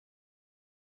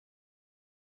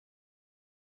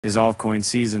Is altcoin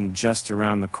season just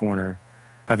around the corner?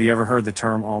 Have you ever heard the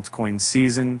term altcoin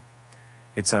season?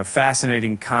 It's a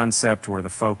fascinating concept where the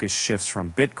focus shifts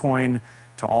from Bitcoin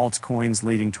to altcoins,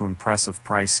 leading to impressive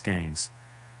price gains.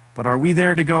 But are we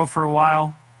there to go for a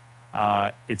while?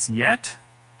 It's yet.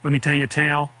 Let me tell you a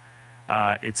tale.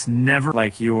 It's never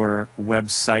like your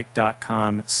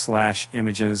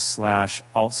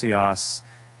website.com/images/Altseason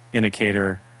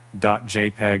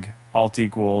indicator.jpg. Alt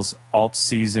equals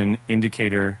Altseason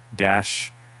indicator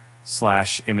dash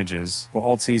 / images. Well,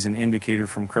 Altseason indicator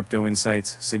from Crypto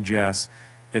Insights suggests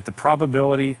that the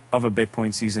probability of a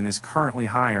Bitcoin season is currently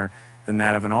higher than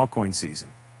that of an altcoin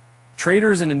season.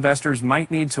 Traders and investors might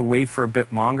need to wait for a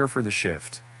bit longer for the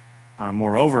shift.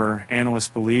 Moreover, analysts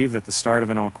believe that the start of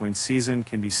an altcoin season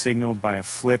can be signaled by a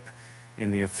flip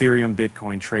in the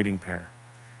Ethereum-Bitcoin trading pair.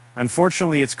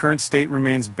 Unfortunately, its current state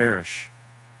remains bearish,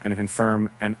 and to confirm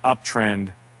an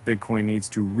uptrend, Bitcoin needs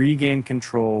to regain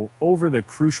control over the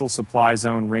crucial supply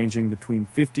zone ranging between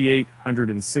 $5,800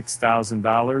 and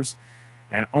 $6,000,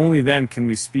 and only then can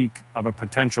we speak of a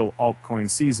potential altcoin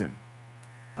season.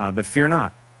 But fear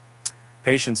not,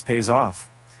 patience pays off.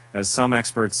 As some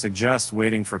experts suggest,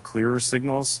 waiting for clearer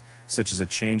signals, such as a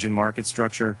change in market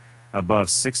structure above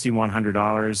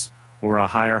 $6,100 or a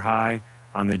higher high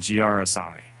on the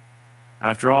GRSI.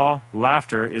 After all,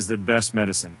 laughter is the best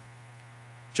medicine.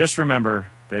 Just remember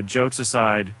that, jokes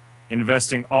aside,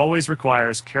 investing always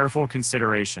requires careful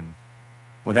consideration.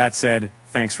 With that said,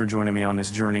 thanks for joining me on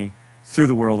this journey through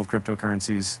the world of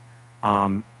cryptocurrencies.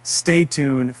 Stay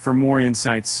tuned for more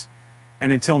insights,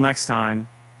 and until next time,